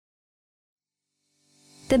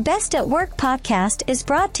The Best at Work podcast is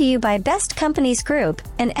brought to you by Best Companies Group,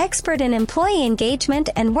 an expert in employee engagement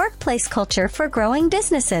and workplace culture for growing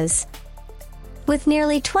businesses. With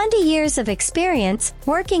nearly 20 years of experience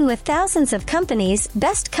working with thousands of companies,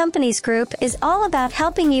 Best Companies Group is all about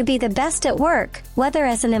helping you be the best at work, whether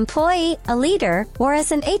as an employee, a leader, or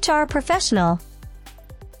as an HR professional.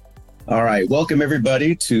 All right. Welcome,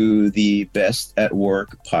 everybody, to the Best at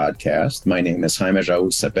Work podcast. My name is Jaime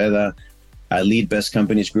Raul Zepeda. I lead Best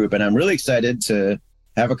Companies Group, and I'm really excited to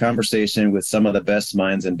have a conversation with some of the best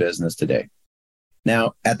minds in business today.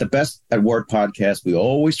 Now, at the Best at Work podcast, we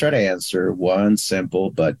always try to answer one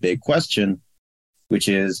simple but big question, which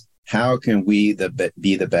is, how can we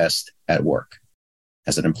be the best at work?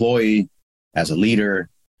 As an employee, as a leader,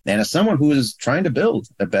 and as someone who is trying to build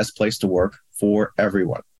a best place to work for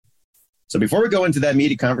everyone. So before we go into that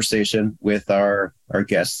meaty conversation with our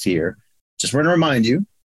guests here, just want to remind you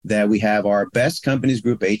that we have our Best Companies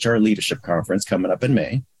Group HR Leadership Conference coming up in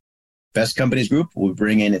May. Best Companies Group will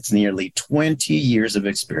bring in its nearly 20 years of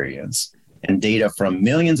experience and data from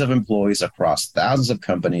millions of employees across thousands of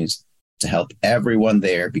companies to help everyone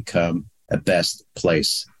there become a best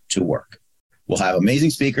place to work. We'll have amazing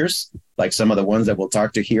speakers, like some of the ones that we'll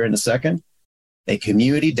talk to here in a second, a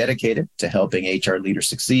community dedicated to helping HR leaders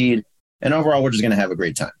succeed, and overall, we're just going to have a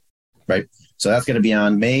great time, right? So that's going to be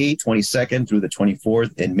on May 22nd through the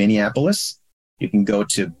 24th in Minneapolis. You can go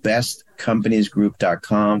to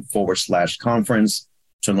bestcompaniesgroup.com/conference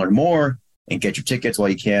to learn more and get your tickets while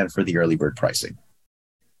you can for the early bird pricing.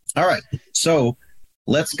 All right. So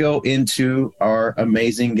let's go into our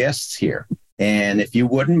amazing guests here. And if you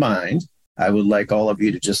wouldn't mind, I would like all of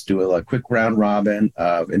you to just do a quick round robin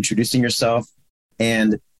of introducing yourself.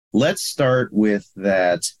 And let's start with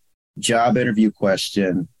that job interview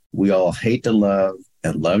question we all hate to love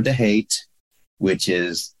and love to hate, which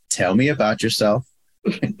is, tell me about yourself.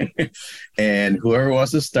 And whoever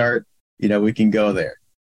wants to start, we can go there.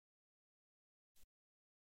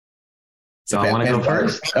 So I want to go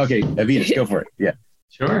first. Okay, Avetis, go for it. Yeah.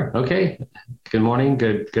 Sure. Okay. Good morning.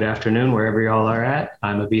 Good afternoon, wherever y'all are at.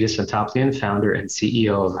 I'm Avetis Antaplyan, founder and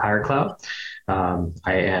CEO of Hireclout.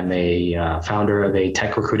 I am a founder of a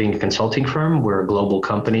tech recruiting and consulting firm. We're a global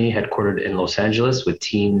company headquartered in Los Angeles with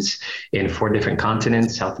teams in 4 different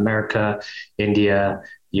continents: South America, India,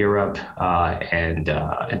 Europe,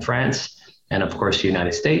 and France, and of course, the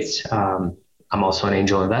United States. I'm also an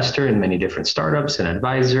angel investor in many different startups, an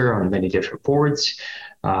advisor on many different boards.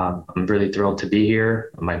 I'm really thrilled to be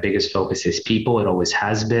here. My biggest focus is people. It always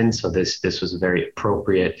has been. So this was a very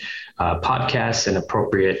appropriate podcast and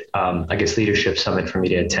appropriate, leadership summit for me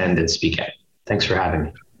to attend and speak at. Thanks for having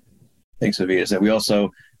me. Thanks, Avetis. And we also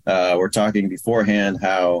were talking beforehand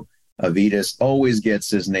how Avetis always gets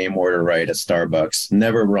his name order right at Starbucks.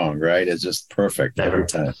 Never wrong, right? It's just perfect every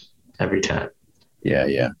time. Every time.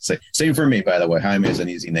 Yeah. Same for me, by the way. Jaime is an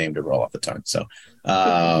easy name to roll off the tongue. So,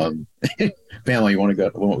 Pamela, you want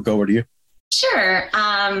to go over to you? Sure.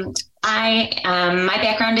 My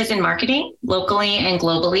background is in marketing locally and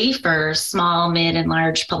globally for small, mid, and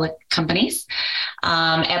large public companies.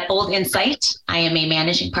 At Bold Insight, I am a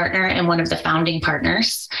managing partner and one of the founding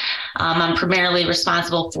partners. I'm primarily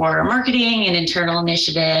responsible for marketing and internal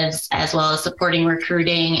initiatives, as well as supporting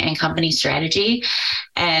recruiting and company strategy.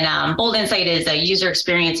 And Bold Insight is a user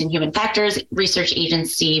experience and human factors research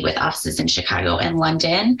agency with offices in Chicago and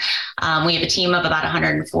London. We have a team of about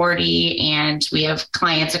 140, and we have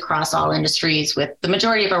clients across all industries, with the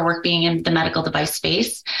majority of our work being in the medical device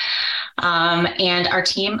space. And our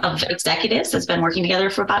team of executives has been working together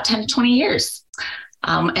for about 10 to 20 years.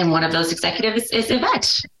 And one of those executives is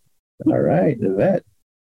Yvette. All right, Yvette.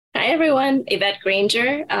 Hi, everyone. Yvette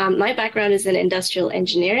Granger. My background is in industrial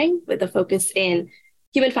engineering with a focus in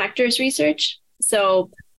human factors research. So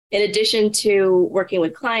in addition to working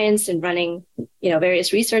with clients and running,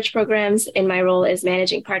 various research programs, in my role as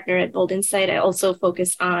managing partner at Bold Insight, I also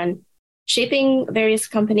focus on shaping various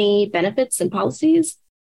company benefits and policies.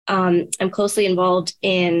 I'm closely involved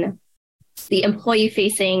in the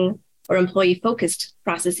employee-facing or employee-focused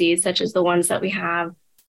processes, such as the ones that we have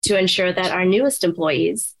to ensure that our newest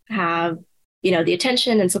employees have, the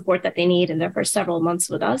attention and support that they need in their first several months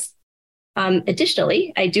with us.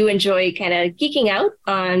 Additionally, I do enjoy kind of geeking out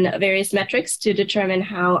on various metrics to determine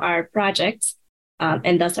how our projects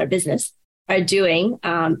and thus our business are doing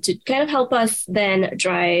to kind of help us then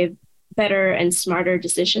drive better and smarter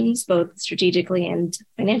decisions, both strategically and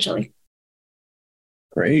financially.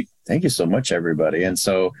 Great. Thank you so much, everybody. And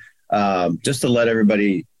so just to let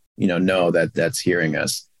everybody, know that that's hearing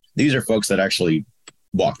us, these are folks that actually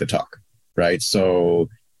walk the talk, right? So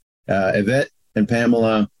Yvette and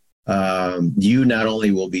Pamela, You not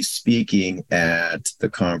only will be speaking at the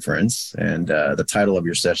conference, and the title of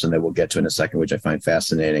your session that we'll get to in a second, which I find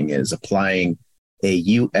fascinating, is applying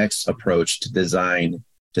a UX approach to designing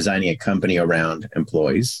a company around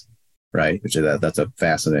employees, right? Which that's a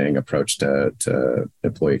fascinating approach to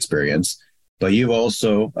employee experience. But you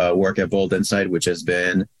also work at Bold Insight, which has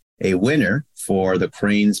been a winner for the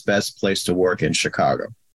Crain's Best Place to Work in Chicago,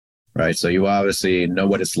 right? So you obviously know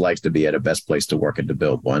what it's like to be at a best place to work and to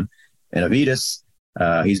build one. And Avetis,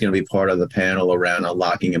 he's going to be part of the panel around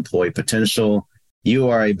unlocking employee potential. You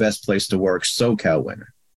are a Best Place to Work SoCal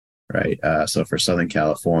winner, right? So for Southern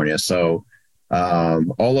California. So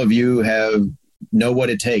all of you know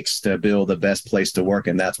what it takes to build the best place to work.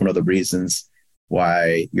 And that's one of the reasons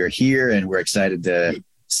why you're here. And we're excited to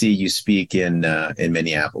see you speak in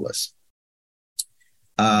Minneapolis.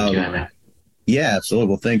 Yeah, absolutely.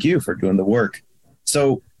 Well, thank you for doing the work.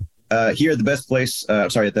 So here at the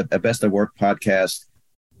Best at Work podcast,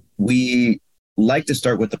 we like to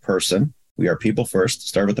start with the person. We are people first,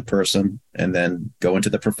 start with the person, and then go into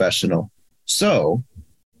the professional. So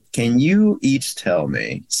can you each tell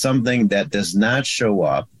me something that does not show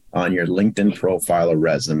up on your LinkedIn profile or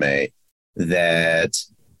resume that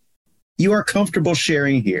you are comfortable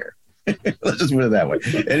sharing here? Let's just put it that way.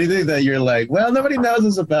 Anything that you're like, well, nobody knows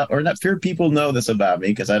this about, or not few people know this about me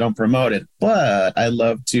because I don't promote it, but I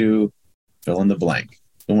love to fill in the blank.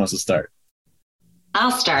 Who wants to start?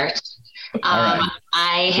 I'll start. Right.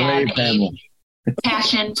 I have a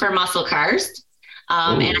passion for muscle cars.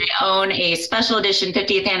 And I own a special edition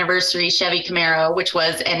 50th anniversary Chevy Camaro, which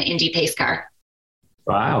was an Indy pace car.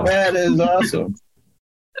 Wow. That is awesome.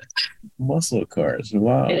 Muscle cars.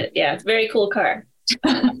 Wow. Yeah, it's a very cool car.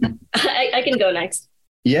 I can go next.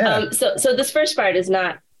 Yeah. So this first part is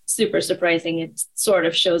not super surprising. It sort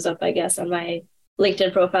of shows up, I guess, on my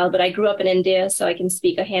LinkedIn profile, but I grew up in India, so I can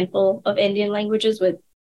speak a handful of Indian languages with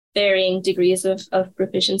varying degrees of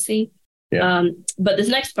proficiency. Yeah. But this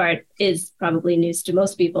next part is probably news to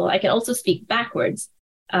most people. I can also speak backwards,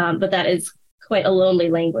 but that is quite a lonely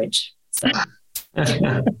language. So.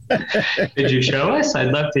 Did you show us?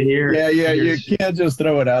 I'd love to hear. Yeah. You can't just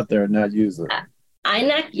throw it out there and not use it.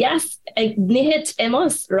 Ainak yes, nihit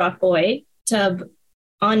emos rapoy tab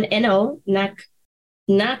on eno nak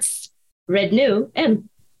nats rednu em.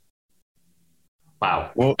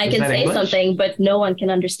 Wow. Well, I can say English? Something, but no one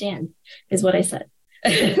can understand, is what I said.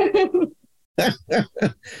 Can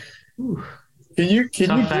you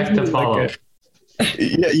fact to follow.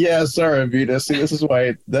 Yeah, sorry, Vita. See, that's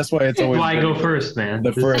why it's always why I go first, man.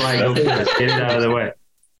 Why I go first. Get it out of the way.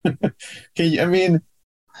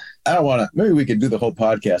 I don't want to. Maybe we could do the whole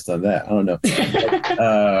podcast on that. I don't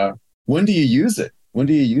know. When do you use it? When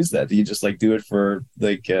do you use that? Do you just do it for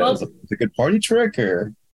as a good party trick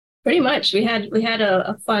or? Pretty much. We had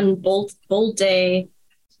a fun bold day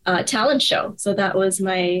talent show, so that was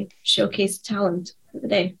my showcase talent for the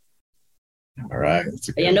day. All right.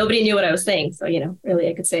 Nobody knew what I was saying, so really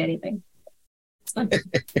I could say anything. It's fun.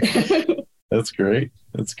 That's great.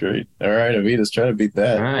 All right, Avita's trying to beat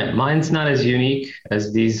that. All right, mine's not as unique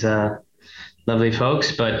as these lovely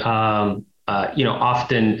folks, but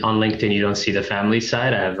often on LinkedIn you don't see the family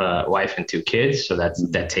side. I have a wife and 2 kids, so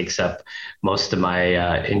that takes up most of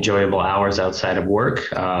my enjoyable hours outside of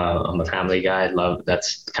work. I'm a family guy.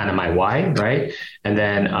 That's kind of my why, right? And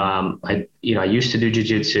then I used to do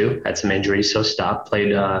jiu-jitsu, had some injuries, so stopped.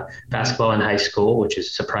 Played basketball in high school, which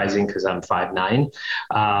is surprising because I'm 5'9".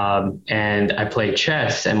 And I played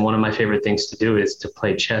chess, and one of my favorite things to do is to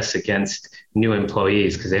play chess against new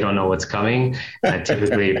employees because they don't know what's coming. And I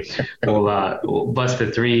typically will bust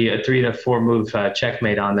a 3 to 4 move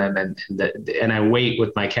checkmate on them, and I wait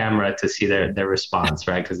with my camera to see their response,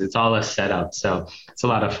 right? Because it's all a setup, so it's a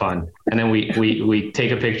lot of fun. And then we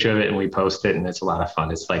take a picture of it and we post it, and it's a lot of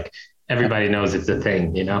fun. It's like everybody knows it's a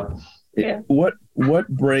thing, Yeah. What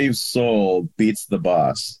brave soul beats the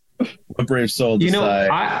boss? What brave soul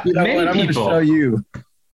decides? I'm going to show you.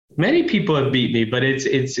 Many people have beat me, but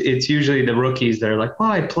it's usually the rookies that are like,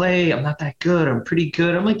 well, I'm not that good. I'm pretty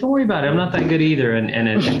good. I'm like, don't worry about it. I'm not that good either. And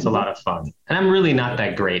it's a lot of fun. And I'm really not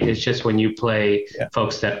that great. It's just when you play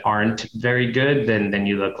folks that aren't very good, then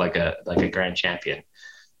you look like a grand champion.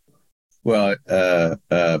 Well,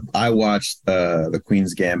 I watched the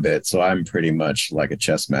Queen's Gambit, so I'm pretty much like a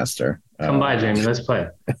chess master. Come by, Jamie. Let's play.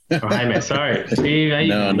 Oh, Jaime, sorry.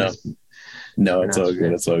 No, it's all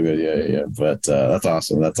good. It's all good. Yeah. But that's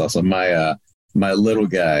awesome. My little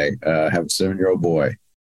guy, have a 7-year-old boy,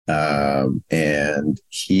 and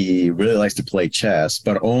he really likes to play chess,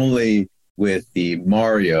 but only with the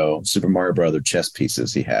Super Mario Brother chess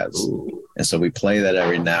pieces he has. Ooh. And so we play that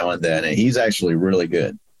every now and then, and he's actually really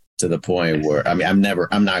good. to the point where, I mean,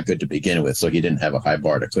 I'm not good to begin with, so he didn't have a high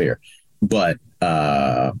bar to clear. But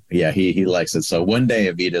yeah, he likes it. So one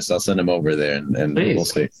day, Avetis, I'll send him over there and we'll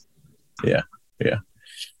see. Yeah.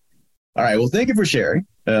 All right. Well, thank you for sharing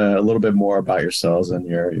a little bit more about yourselves and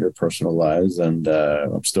your personal lives. And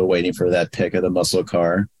I'm still waiting for that pic of the muscle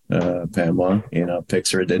car, Pamela.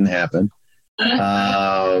 Picture it didn't happen.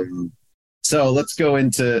 So let's go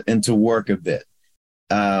into work a bit.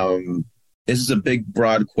 This is a big,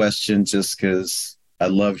 broad question just because I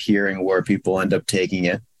love hearing where people end up taking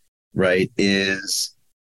it, right? Is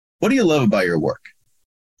what do you love about your work,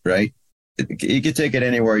 right? You could take it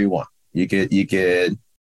anywhere you want. You could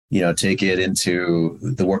take it into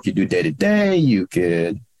the work you do day to day. You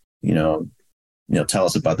could, tell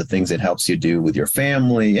us about the things it helps you do with your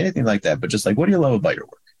family, anything like that. But just like, what do you love about your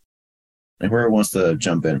work? And whoever wants to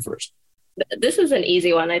jump in first. This is an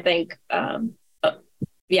easy one, I think.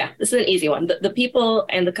 This is an easy one. The people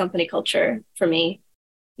and the company culture for me,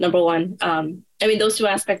 number one. Those two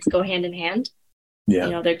aspects go hand in hand.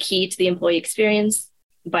 Yeah. They're key to the employee experience.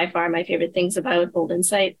 By far, my favorite things about Bold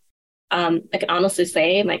Insight. I can honestly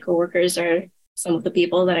say my coworkers are some of the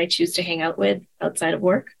people that I choose to hang out with outside of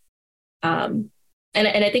work. And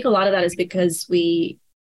I think a lot of that is because we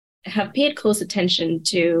have paid close attention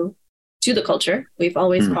to the culture. We've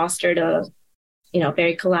always fostered a,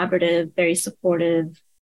 very collaborative, very supportive,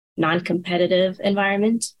 non-competitive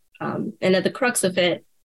environment. And at the crux of it,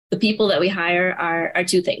 the people that we hire are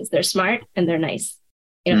two things. They're smart and they're nice.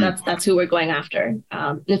 That's who we're going after.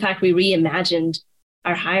 In fact, we reimagined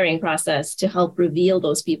our hiring process to help reveal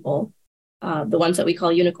those people, the ones that we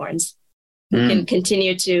call unicorns, who can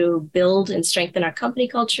continue to build and strengthen our company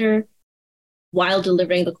culture while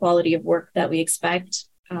delivering the quality of work that we expect.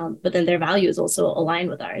 But then their values also align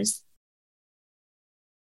with ours.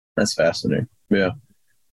 That's fascinating. Yeah.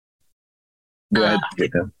 Go ahead.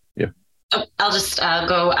 Yeah. I'll just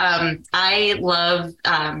go. I love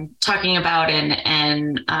talking about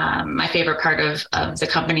and my favorite part of the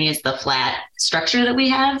company is the flat structure that we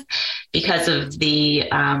have because of the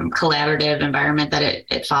collaborative environment that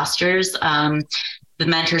it fosters. The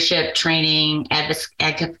mentorship, training,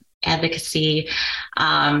 advocacy.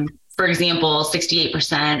 For example,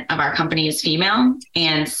 68% of our company is female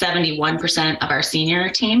and 71% of our senior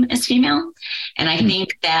team is female. And I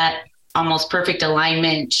think that almost perfect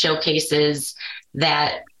alignment showcases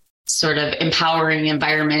that sort of empowering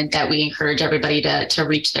environment that we encourage everybody to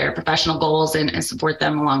reach their professional goals and support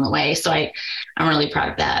them along the way. So I'm really proud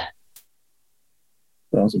of that.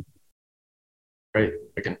 Awesome. Great.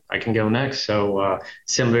 I can go next. So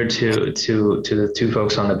similar to the two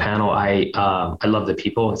folks on the panel, I love the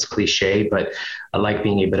people. It's cliche, but I like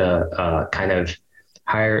being able to kind of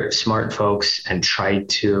hire smart folks and try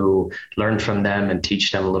to learn from them and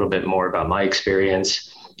teach them a little bit more about my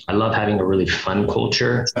experience. I love having a really fun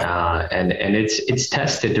culture, and it's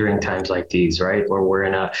tested during times like these, right? Where we're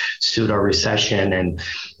in a pseudo recession and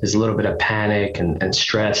there's a little bit of panic and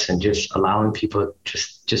stress, and just allowing people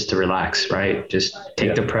just to relax, right? Just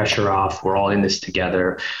take the pressure off. We're all in this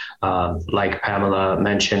together. Like Pamela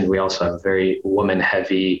mentioned, we also have a very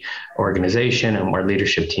woman-heavy organization, and our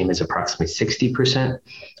leadership team is approximately 60%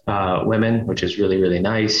 women, which is really, really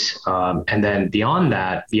nice. And then beyond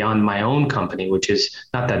that, beyond my own company, which is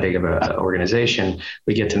not that big of an organization,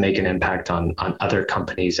 we get to make an impact on other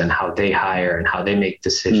companies and how they hire and how they make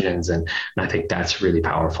decisions. And I think that's really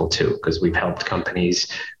powerful too, because we've helped companies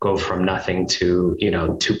go from nothing to,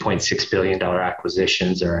 $2.6 billion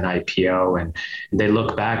acquisitions or an IPO. And they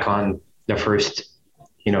look back on the first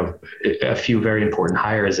a few very important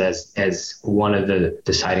hires as one of the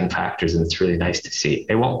deciding factors. And it's really nice to see.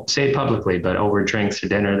 They won't say it publicly, but over drinks or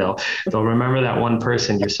dinner, they'll remember that one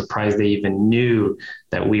person. You're surprised they even knew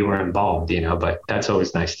that we were involved, but that's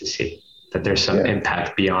always nice to see that there's some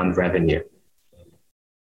impact beyond revenue.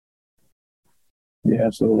 Yeah,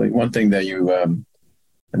 absolutely. One thing that you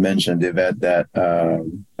mentioned, Yvette, that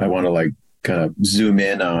I want to kind of zoom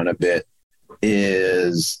in on a bit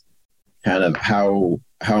is kind of how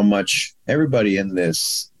much everybody in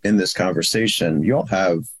this conversation, you all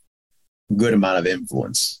have a good amount of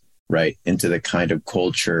influence, right, into the kind of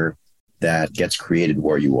culture that gets created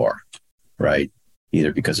where you are, right?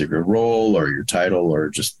 Either because of your role or your title or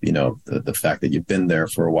just, the fact that you've been there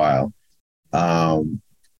for a while. Can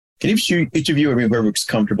each of you, whoever's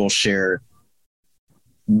comfortable, share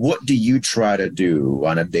what do you try to do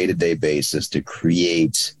on a day-to-day basis to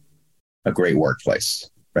create a great workplace?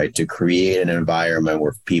 Right, to create an environment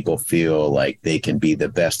where people feel like they can be the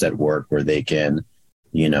best at work, where they can,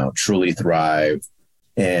 truly thrive.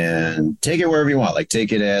 and take it wherever you want. Like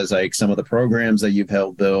take it as like some of the programs that you've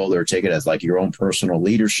helped build, or take it as like your own personal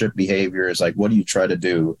leadership behaviors. Like, what do you try to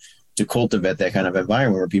do to cultivate that kind of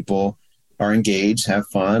environment where people are engaged, have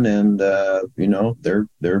fun, and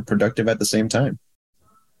they're productive at the same time?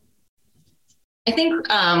 I think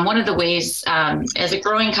one of the ways, as a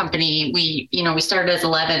growing company, we started as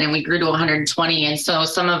 11 and we grew to 120. And so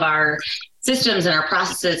some of our systems and our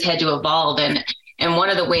processes had to evolve. And one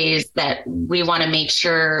of the ways that we want to make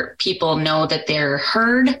sure people know that they're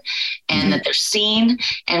heard and that they're seen.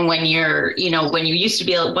 And when when you used to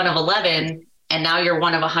be one of 11 and now you're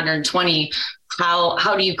one of 120,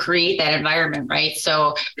 how do you create that environment, right?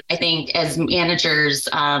 So I think as managers,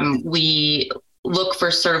 we look for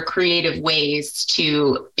sort of creative ways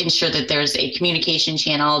to ensure that there's a communication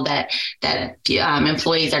channel that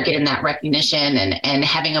employees are getting that recognition and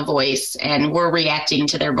having a voice, and we're reacting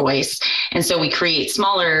to their voice. And so we create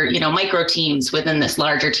smaller, micro teams within this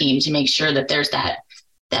larger team to make sure that there's that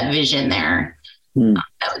vision there.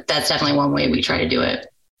 That's definitely one way we try to do it.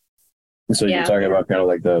 So you're talking about kind of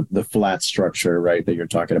like the flat structure, right, that you're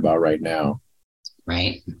talking about right now.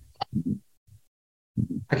 Right.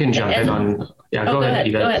 I can jump in on. Yeah, go ahead,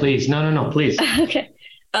 Yvette, please. No, please. Okay.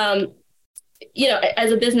 As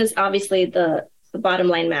a business, obviously the bottom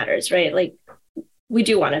line matters, right? Like we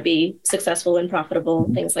do want to be successful and profitable,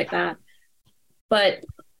 things like that. But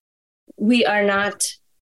we are not,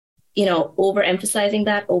 overemphasizing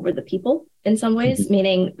that over the people in some ways,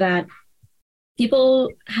 meaning that people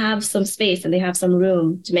have some space and they have some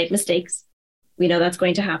room to make mistakes. We know that's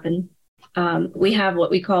going to happen. We have what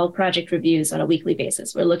we call project reviews on a weekly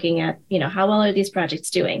basis. We're looking at, how well are these projects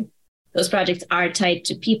doing? Those projects are tied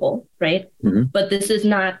to people, right? But this is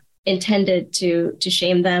not intended to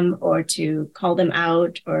shame them or to call them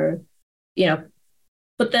out or,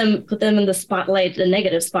 put them in the spotlight, the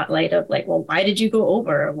negative spotlight of like, well, why did you go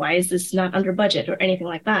over? Or why is this not under budget or anything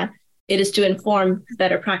like that? It is to inform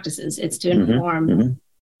better practices. It's to inform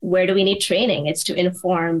where do we need training? It's to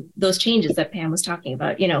inform those changes that Pam was talking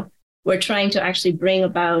about. We're trying to actually bring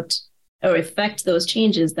about or effect those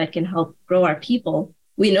changes that can help grow our people.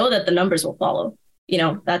 We know that the numbers will follow.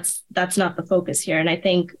 That's not the focus here. And I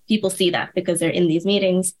think people see that because they're in these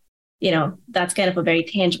meetings. That's kind of a very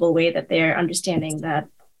tangible way that they're understanding that,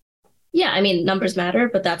 numbers matter,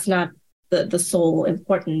 but that's not the sole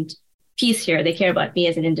important piece here. They care about me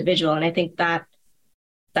as an individual. And I think that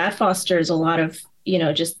fosters a lot of,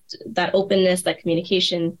 just that openness, that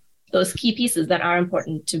communication, those key pieces that are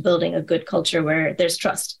important to building a good culture where there's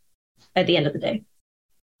trust at the end of the day.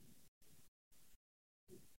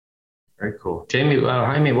 Very cool.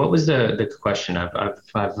 Jaime, what was the question?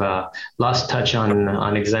 I've lost touch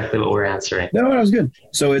on exactly what we're answering. No, that was good.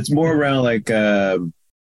 So it's more around like,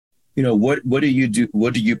 what do you do?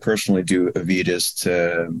 What do you personally do, Avetis,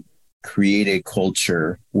 to create a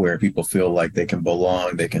culture where people feel like they can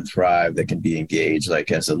belong, they can thrive, they can be engaged,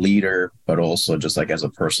 like as a leader, but also just like as a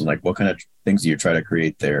person? Like what kind of things do you try to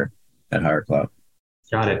create there at Hireclout?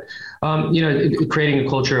 Got it. Creating a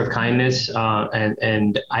culture of kindness.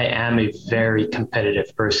 And I am a very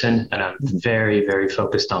competitive person, and I'm very, very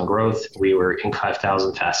focused on growth. We were in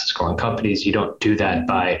 5,000 fastest growing companies. You don't do that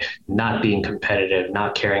by not being competitive,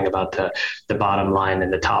 not caring about the bottom line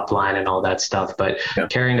and the top line and all that stuff, but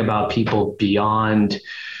caring about people beyond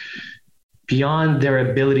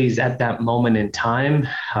their abilities at that moment in time.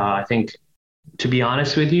 I think, to be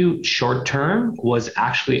honest with you, short term was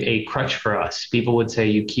actually a crutch for us. People would say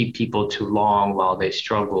you keep people too long while they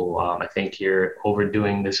struggle. I think you're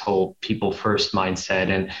overdoing this whole people first mindset.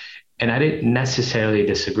 And I didn't necessarily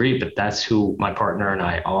disagree, but that's who my partner and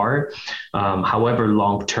I are. However,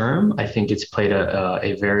 long term, I think it's played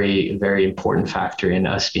a very, very important factor in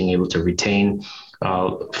us being able to retain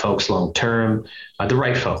folks long term, the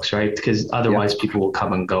right folks, right? Because otherwise people will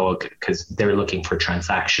come and go because they're looking for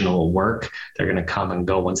transactional work. They're going to come and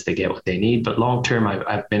go once they get what they need. But long term,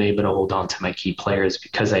 I've been able to hold on to my key players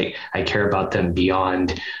because I care about them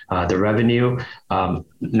beyond the revenue.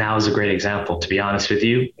 Now is a great example. To be honest with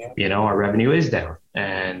you, our revenue is down,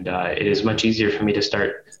 and it is much easier for me to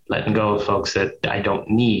start letting go of folks that I don't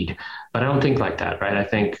need. But I don't think like that, right? I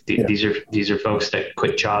think these are folks that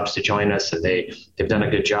quit jobs to join us, and they've done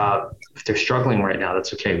a good job. If they're struggling right now,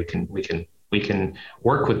 that's okay. We can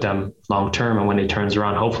work with them long term, and when it turns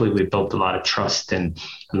around, hopefully we've built a lot of trust and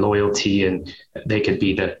loyalty, and they could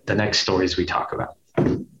be the next stories we talk about.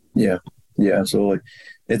 Yeah, absolutely.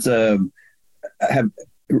 It's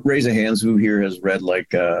raise a hands who here has read like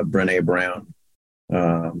Brené Brown,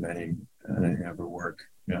 any of her work.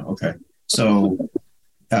 Yeah, okay. So.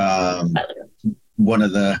 I'm a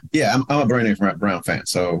Brené Brown fan.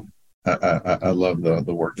 So I love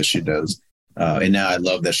the work that she does. And now I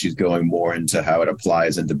love that she's going more into how it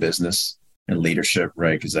applies into business and leadership,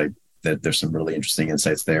 right? Because that there's some really interesting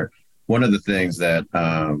insights there. One of the things that,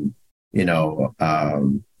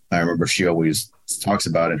 I remember she always talks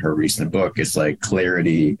about in her recent book is like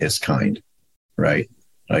clarity is kind, right?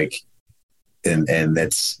 Like, and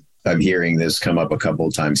that's, I'm hearing this come up a couple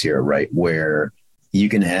of times here, right? Where you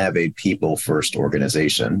can have a people first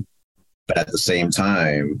organization, but at the same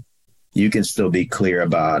time, you can still be clear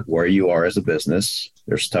about where you are as a business.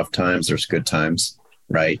 There's tough times, there's good times,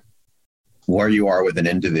 right? Where you are with an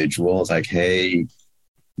individual. It's like, hey,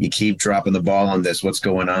 you keep dropping the ball on this. What's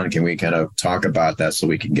going on? Can we kind of talk about that so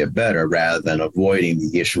we can get better rather than avoiding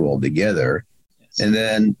the issue altogether? Yes. And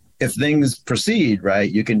then if things proceed,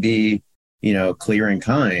 right, you can be, clear and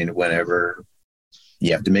kind whenever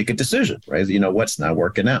you have to make a decision, right? What's not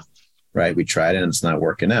working out, right? We tried it and it's not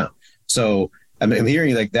working out. So I'm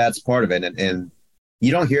hearing like that's part of it. And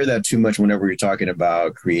you don't hear that too much whenever you're talking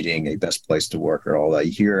about creating a best place to work or all that.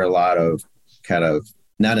 You hear a lot of kind of,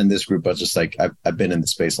 not in this group, but just like I've been in the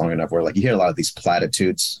space long enough where like you hear a lot of these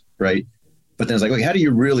platitudes, right? But then it's like, how do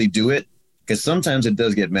you really do it? Because sometimes it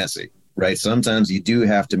does get messy, right? Sometimes you do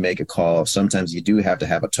have to make a call. Sometimes you do have to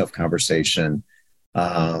have a tough conversation.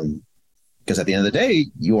 Because at the end of the day,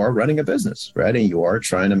 you are running a business, right? And you are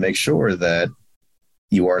trying to make sure that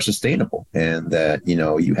you are sustainable and that,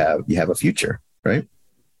 you have a future, right?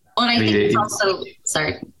 Well, and I think it's also,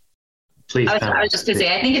 sorry. Please. I was just going to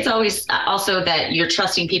say, I think it's always also that you're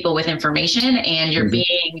trusting people with information and you're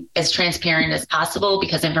being as transparent as possible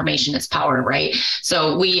because information is power, right?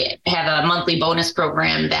 So we have a monthly bonus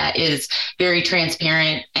program that is very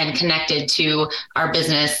transparent and connected to our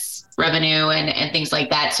business revenue and things like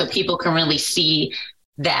that. So people can really see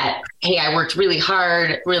that, hey, I worked really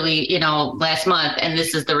hard, last month, and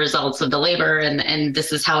this is the results of the labor and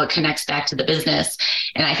this is how it connects back to the business.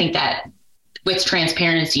 And I think that with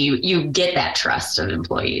transparency, you get that trust of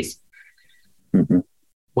employees. Mm-hmm.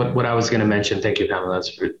 What I was going to mention, thank you, Pamela,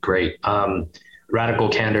 that's great. Radical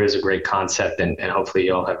candor is a great concept, and hopefully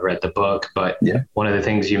you all have read the book. But one of the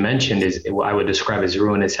things you mentioned is what I would describe as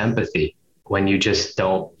ruinous empathy, when you just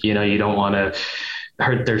don't, you don't want to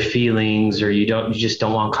hurt their feelings, or you just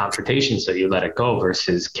don't want confrontation, so you let it go,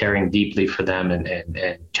 versus caring deeply for them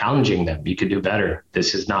and challenging them. You could do better.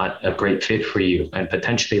 This is not a great fit for you. And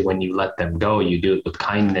potentially when you let them go, you do it with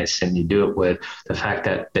kindness, and you do it with the fact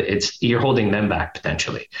that you're holding them back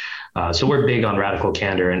potentially. So we're big on radical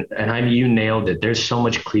candor, and you nailed it. There's so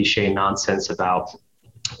much cliche nonsense about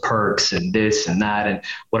perks and this and that. And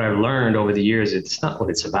what I've learned over the years, it's not what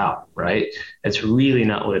it's about, right? It's really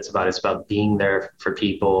not what it's about. It's about being there for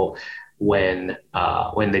people when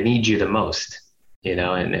they need you the most,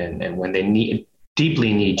 and when they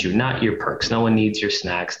deeply need you, not your perks. No one needs your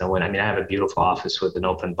snacks. I have a beautiful office with an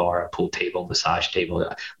open bar, a pool table, massage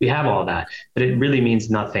table. We have all that, but it really means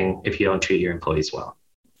nothing if you don't treat your employees well,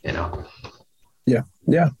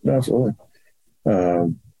 Yeah, absolutely.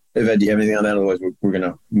 Yvette, do you have anything on that? Otherwise, we're going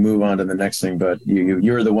to move on to the next thing. But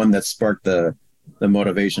you're the one that sparked the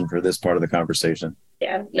motivation for this part of the conversation.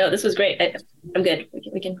 Yeah, no, this was great. I'm good.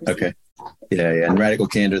 We can proceed. Okay. Yeah. And Radical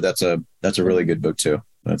Candor, that's a really good book too.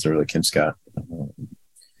 That's a really Kim Scott.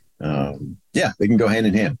 They can go hand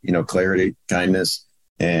in hand. Clarity, kindness,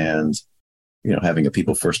 and having a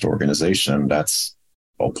people first organization. That's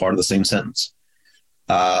all part of the same sentence.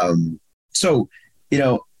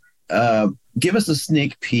 Give us a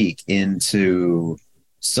sneak peek into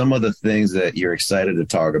some of the things that you're excited to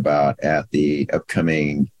talk about at the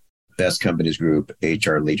upcoming Best Companies Group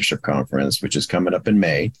HR Leadership Conference, which is coming up in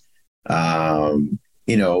May.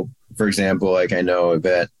 For example, like I know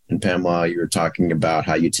Yvette and Pamela, you were talking about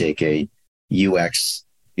how you take a UX,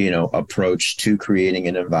 approach to creating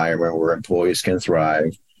an environment where employees can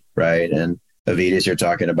thrive, right? And Avetis, you're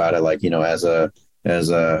talking about it like, as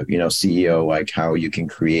a CEO, like how you can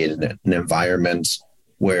create an environment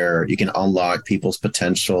where you can unlock people's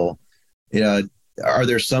potential. Are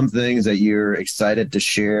there some things that you're excited to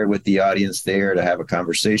share with the audience there, to have a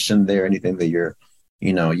conversation there? Anything that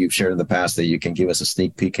you've shared in the past that you can give us a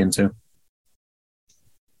sneak peek into?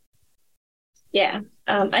 Yeah,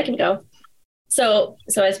 I can go. So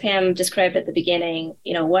as Pam described at the beginning,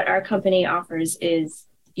 what our company offers is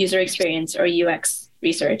user experience or UX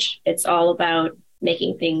research. It's all about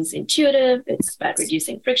making things intuitive. It's about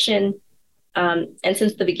reducing friction. And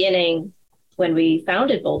since the beginning, when we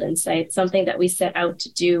founded Bold Insight, something that we set out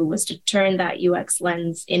to do was to turn that UX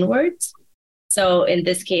lens inwards. So in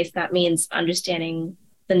this case, that means understanding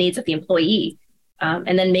the needs of the employee,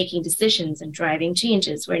 and then making decisions and driving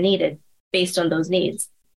changes where needed based on those needs.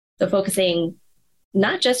 So focusing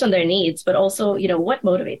not just on their needs, but also, what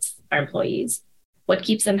motivates our employees, what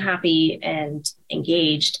keeps them happy and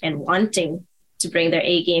engaged and wanting to bring their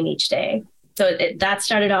A game each day. So that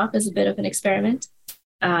started off as a bit of an experiment.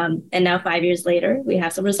 And now 5 years later, we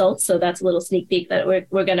have some results. So that's a little sneak peek that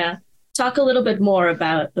we're going to talk a little bit more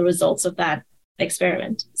about the results of that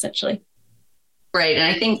experiment, essentially. Right. And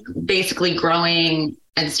I think basically growing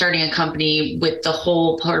and starting a company with the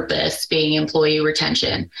whole purpose being employee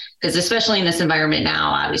retention, because especially in this environment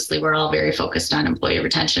now, obviously we're all very focused on employee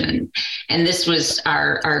retention, and this was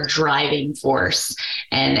our driving force.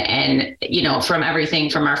 And from everything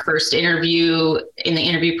from our first interview in the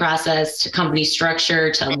interview process to company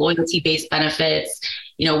structure to loyalty-based benefits,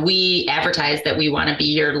 we advertise that we want to be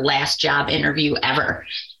your last job interview ever.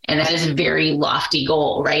 And that is a very lofty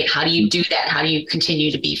goal, right? How do you do that? How do you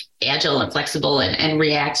continue to be agile and flexible and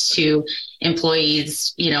react to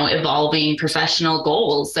employees, evolving professional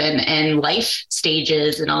goals and life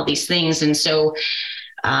stages and all these things? And so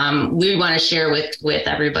we want to share with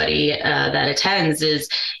everybody that attends is,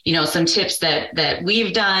 some tips that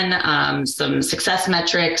we've done, some success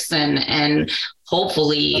metrics, and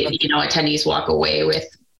hopefully, attendees walk away with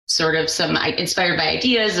sort of some inspired by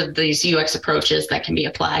ideas of these UX approaches that can be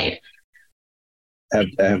applied. I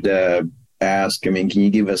have to ask, can you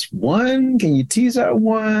give us one? Can you tease out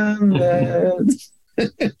one that,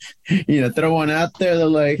 throw one out there? They're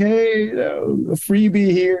like, hey, a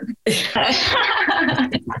freebie here.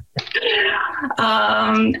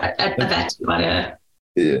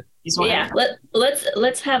 Yeah,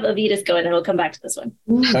 let's have Avetis go and then we'll come back to this one.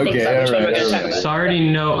 Okay, all right. So I already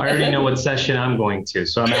know what session I'm going to.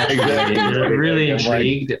 So I'm actually really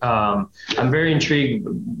intrigued. I'm very intrigued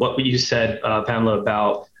what you said, Pamela,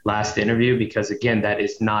 about last interview, because again, that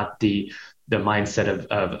is not the mindset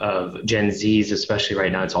of Gen Zs, especially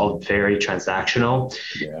right now. It's all very transactional,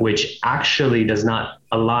 which actually does not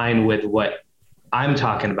align with what I'm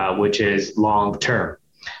talking about, which is long term.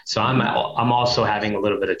 So I'm also having a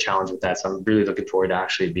little bit of challenge with that. So I'm really looking forward to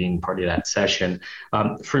actually being part of that session.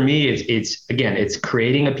 For me, it's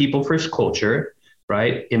creating a people first culture,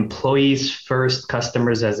 right? Employees first,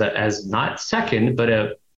 customers as not second, but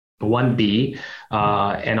a 1B,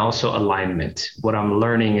 and also alignment. What I'm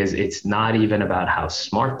learning is it's not even about how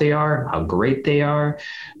smart they are, how great they are.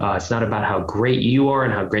 It's not about how great you are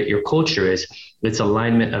and how great your culture is. It's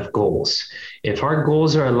alignment of goals. If our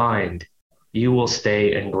goals are aligned, you will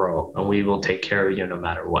stay and grow, and we will take care of you no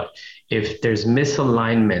matter what. If there's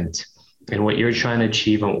misalignment in what you're trying to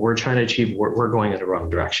achieve and what we're trying to achieve, we're going in the wrong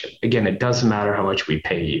direction. Again, it doesn't matter how much we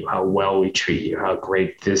pay you, how well we treat you, how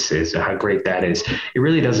great this is, or how great that is. It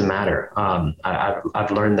really doesn't matter.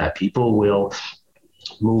 I've learned that people will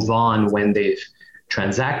move on when they've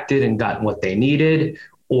transacted and gotten what they needed,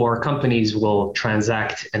 or companies will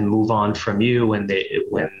transact and move on from you when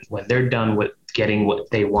they're done with getting what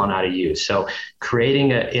they want out of you. So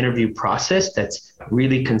creating an interview process that's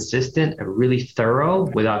really consistent and really thorough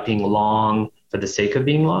without being long for the sake of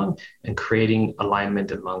being long, and creating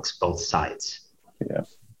alignment amongst both sides. Yeah.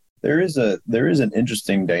 There is an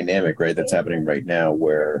interesting dynamic, right, that's happening right now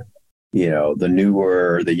where,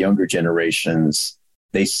 the younger generations,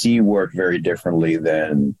 they see work very differently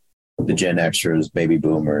than the Gen Xers, baby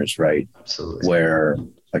boomers, right? Absolutely. Where,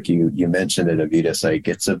 like you mentioned it, Avetis, like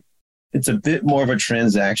it's a bit more of a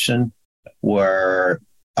transaction where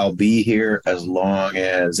I'll be here as long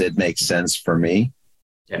as it makes sense for me,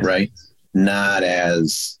 right? Not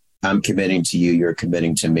as I'm committing to you, you're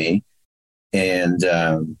committing to me. And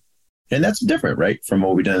that's different, right, from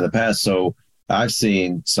what we've done in the past. So I've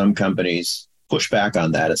seen some companies push back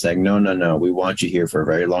on that and saying, no, we want you here for a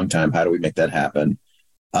very long time. How do we make that happen?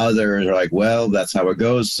 Others are like, well, that's how it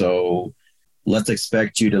goes. So let's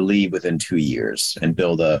expect you to leave within 2 years and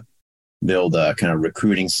build a kind of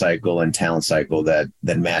recruiting cycle and talent cycle that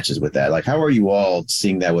matches with that. Like, how are you all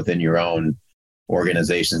seeing that within your own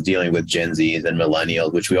organizations, dealing with Gen Zs and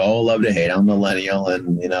millennials, which we all love to hate? I'm a millennial,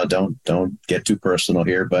 and don't get too personal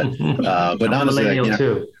here, but I'm honestly, millennial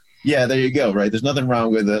too. Yeah, there you go. Right, there's nothing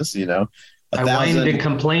wrong with this. I whined and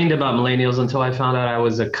complained about millennials until I found out I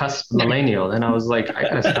was a cusp millennial, and I was like, I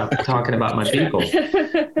gotta stop talking about my people.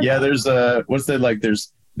 Yeah, there's I've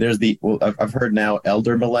heard now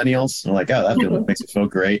elder millennials. I'm like, oh, that makes me feel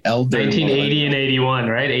great. Elder 1980 and 81,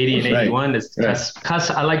 right? 80 and 81 is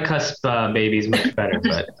cusp. I like cusp babies much better,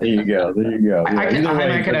 but there you go.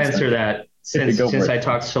 I could answer that. since I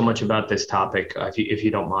talked so much about this topic, if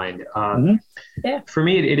you don't mind, for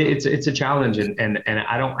me, it's a challenge, and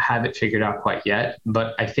I don't have it figured out quite yet.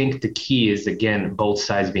 But I think the key is, again, both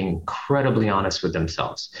sides being incredibly honest with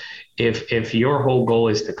themselves. If your whole goal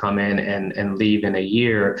is to come in and leave in a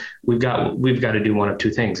year, we've got to do one of two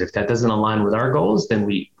things. If that doesn't align with our goals, then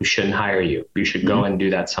we shouldn't hire you. You should go and do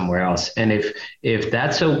that somewhere else. And if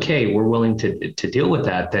that's okay, we're willing to deal with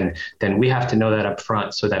that, then we have to know that up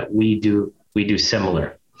front so that we do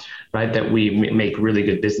similar, right? That we make really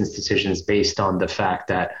good business decisions based on the fact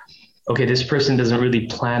that, okay, this person doesn't really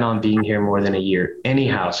plan on being here more than a year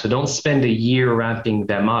anyhow. So don't spend a year ramping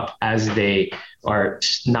them up as they are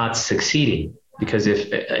not succeeding. Because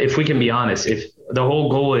if we can be honest, if the whole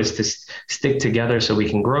goal is to stick together so we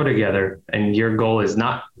can grow together, and your goal is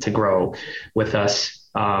not to grow with us,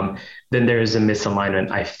 then there is a misalignment,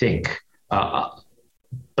 I think.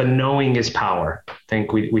 But knowing is power. I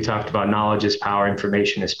think we talked about knowledge is power,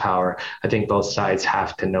 information is power. I think both sides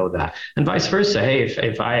have to know that, and vice versa. Hey,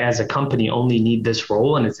 if I as a company only need this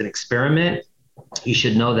role and it's an experiment, you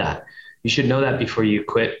should know that. You should know that before you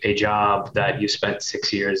quit a job that you spent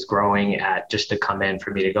 6 years growing at, just to come in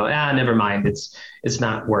for me to go, never mind, it's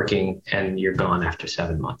not working, and you're gone after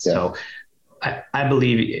 7 months. Yeah. So I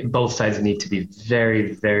believe both sides need to be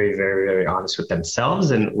very, very, very, very honest with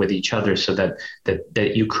themselves and with each other, so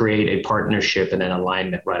that you create a partnership and an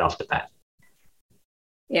alignment right off the bat.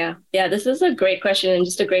 Yeah, this is a great question and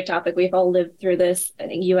just a great topic. We've all lived through this. I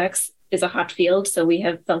think UX is a hot field, so we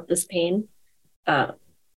have felt this pain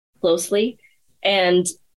closely. And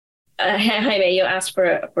Jaime, you asked for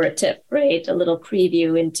a tip, right? A little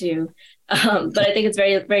preview into, but I think it's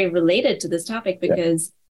very, very related to this topic,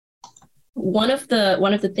 because one of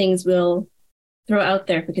the things we'll throw out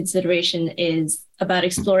there for consideration is about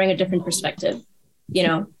exploring a different perspective. You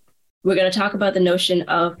know, we're going to talk about the notion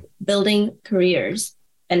of building careers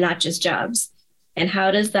and not just jobs. And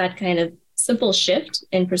how does that kind of simple shift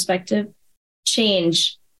in perspective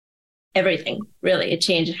change everything, really? It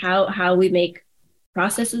changes how we make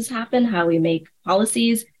processes happen, how we make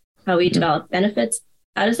policies, how we develop benefits.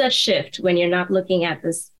 How does that shift when you're not looking at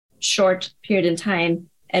this short period in time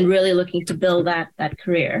and really looking to build that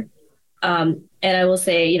career? And I will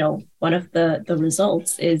say, you know, one of the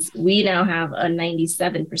results is we now have a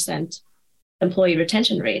 97% employee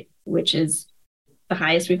retention rate, which is the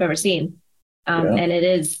highest we've ever seen. And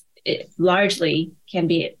it largely can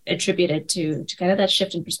be attributed to kind of that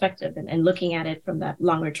shift in perspective and looking at it from that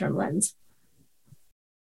longer term lens.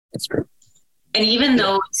 That's great. And even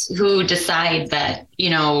those who decide that, you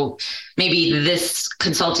know, maybe this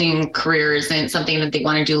consulting career isn't something that they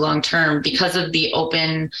want to do long term, because of the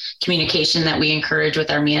open communication that we encourage with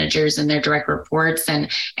our managers and their direct reports, and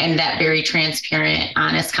that very transparent,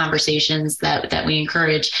 honest conversations that we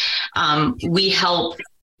encourage, we help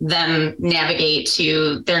them navigate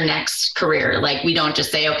to their next career. Like, we don't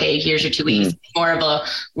just say, okay, here's your 2 weeks, more of a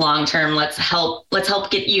long-term, let's help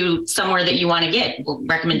get you somewhere that you want to get,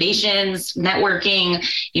 recommendations, networking,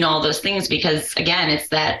 you know, all those things, because again, it's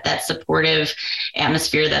that supportive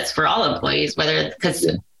atmosphere that's for all employees, because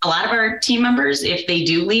a lot of our team members, if they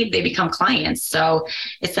do leave, they become clients. So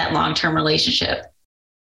it's that long-term relationship.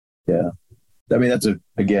 Yeah. I mean, that's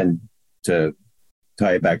again, to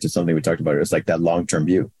tie it back to something we talked about. It's like that long-term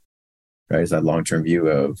view, right? It's that long-term view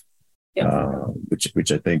of,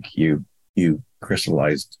 which I think you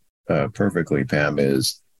crystallized perfectly, Pam,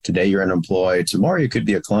 is today you're an employee, tomorrow you could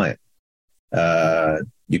be a client.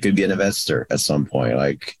 You could be an investor at some point.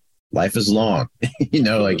 Like, life is long, you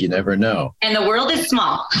know, like you never know. And the world is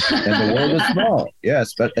small. And the world is small.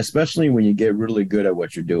 Yes, but especially when you get really good at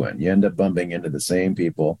what you're doing, you end up bumping into the same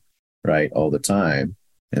people, right, all the time.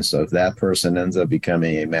 And so if that person ends up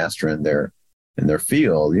becoming a master in their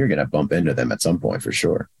field, you're going to bump into them at some point for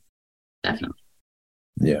sure. Definitely.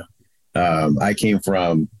 Yeah. I came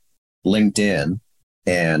from LinkedIn,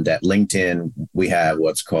 and at LinkedIn, we have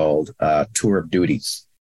what's called tour of duties,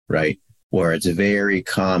 right? Where it's very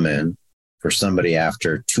common for somebody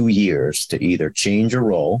after 2 years to either change a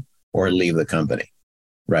role or leave the company,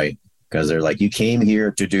 right? Because they're like, you came here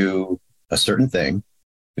to do a certain thing.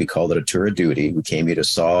 We called it a tour of duty. We came here to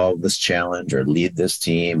solve this challenge or lead this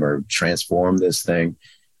team or transform this thing.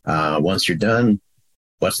 Once you're done,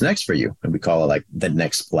 what's next for you? And we call it like the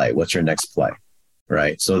next play. What's your next play?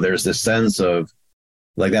 Right. So there's this sense of,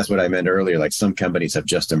 like, that's what I meant earlier. Like, some companies have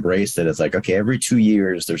just embraced it. It's like, okay, every 2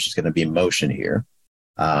 years, there's just going to be motion here.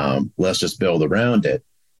 Let's just build around it.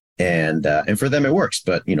 And for them, it works.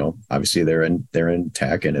 But, you know, obviously they're in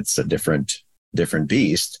tech, and it's a different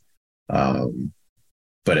beast.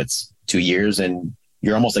 But it's 2 years and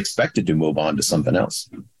you're almost expected to move on to something else.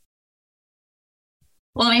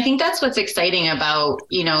 Well, and I think that's what's exciting about,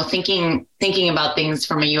 thinking about things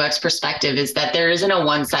from a UX perspective is that there isn't a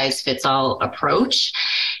one size fits all approach.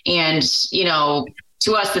 And,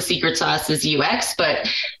 to us, the secret sauce is UX, but,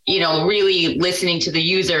 really listening to the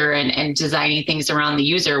user and designing things around the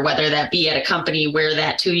user, whether that be at a company where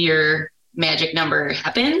that 2-year magic number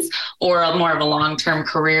happens or more of a long-term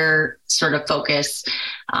career sort of focus.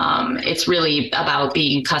 It's really about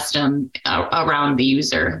being custom around the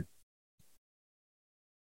user,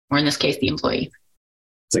 or in this case, the employee.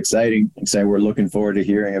 It's exciting. We're looking forward to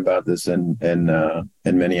hearing about this in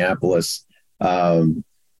Minneapolis.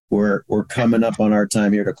 We're coming up on our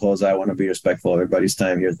time here to close. I want to be respectful of everybody's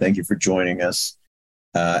time here. Thank you for joining us.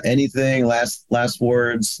 Anything last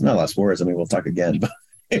words? Not last words. I mean, we'll talk again. But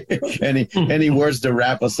any words to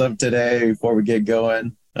wrap us up today before we get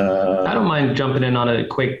going? I don't mind jumping in on a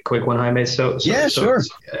quick one, Jaime. So sure.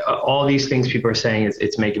 All these things people are saying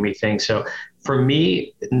it's making me think. So for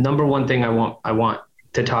me, number one thing I want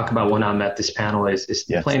to talk about when I'm at this panel is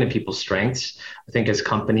playing to people's strengths. I think as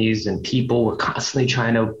companies and people, we're constantly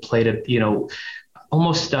trying to play to,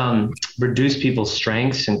 almost reduce people's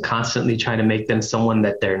strengths and constantly trying to make them someone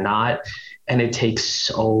that they're not. And it takes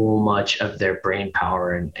so much of their brain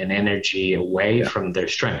power and energy away from their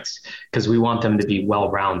strengths, because we want them to be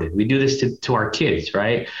well-rounded. We do this to our kids,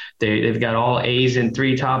 right? They've got all A's in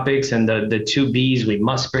 3 topics, and the 2 B's, we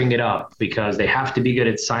must bring it up because they have to be good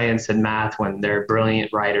at science and math when they're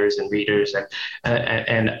brilliant writers and readers.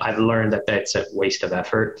 And I've learned that that's a waste of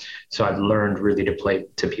effort. So I've learned really to play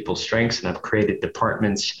to people's strengths, and I've created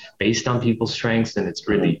departments based on people's strengths, and it's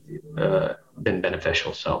really been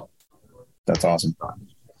beneficial. So. That's awesome.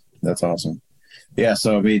 Yeah.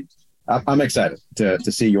 So, I mean, I'm excited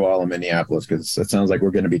to see you all in Minneapolis, because it sounds like we're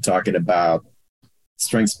going to be talking about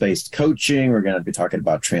strengths-based coaching. We're going to be talking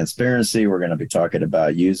about transparency. We're going to be talking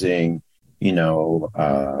about using,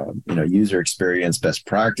 user experience best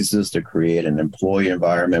practices to create an employee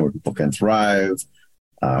environment where people can thrive,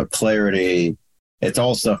 clarity. It's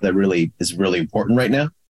all stuff that is really important right now,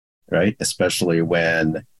 right? Especially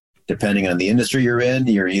when, depending on the industry you're in,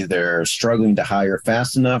 you're either struggling to hire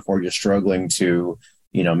fast enough or you're struggling to,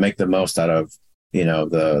 make the most out of,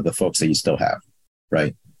 the folks that you still have,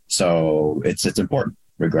 right? So it's important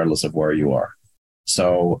regardless of where you are.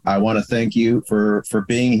 So I want to thank you for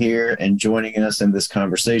being here and joining us in this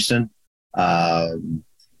conversation.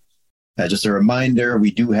 Just a reminder,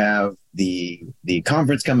 we do have the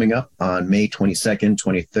conference coming up on May 22nd,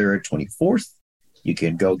 23rd, 24th. You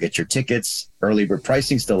can go get your tickets. Early bird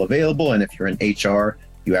pricing still available. And if you're in HR,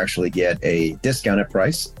 you actually get a discounted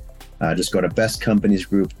price. Just go to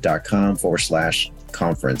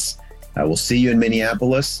bestcompaniesgroup.com/conference. We'll see you in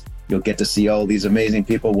Minneapolis. You'll get to see all these amazing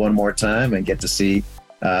people one more time and get to see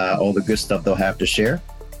all the good stuff they'll have to share.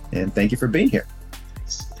 And thank you for being here.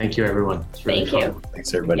 Thank you, everyone. It's really fun.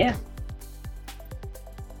 Thanks, everybody. Yeah.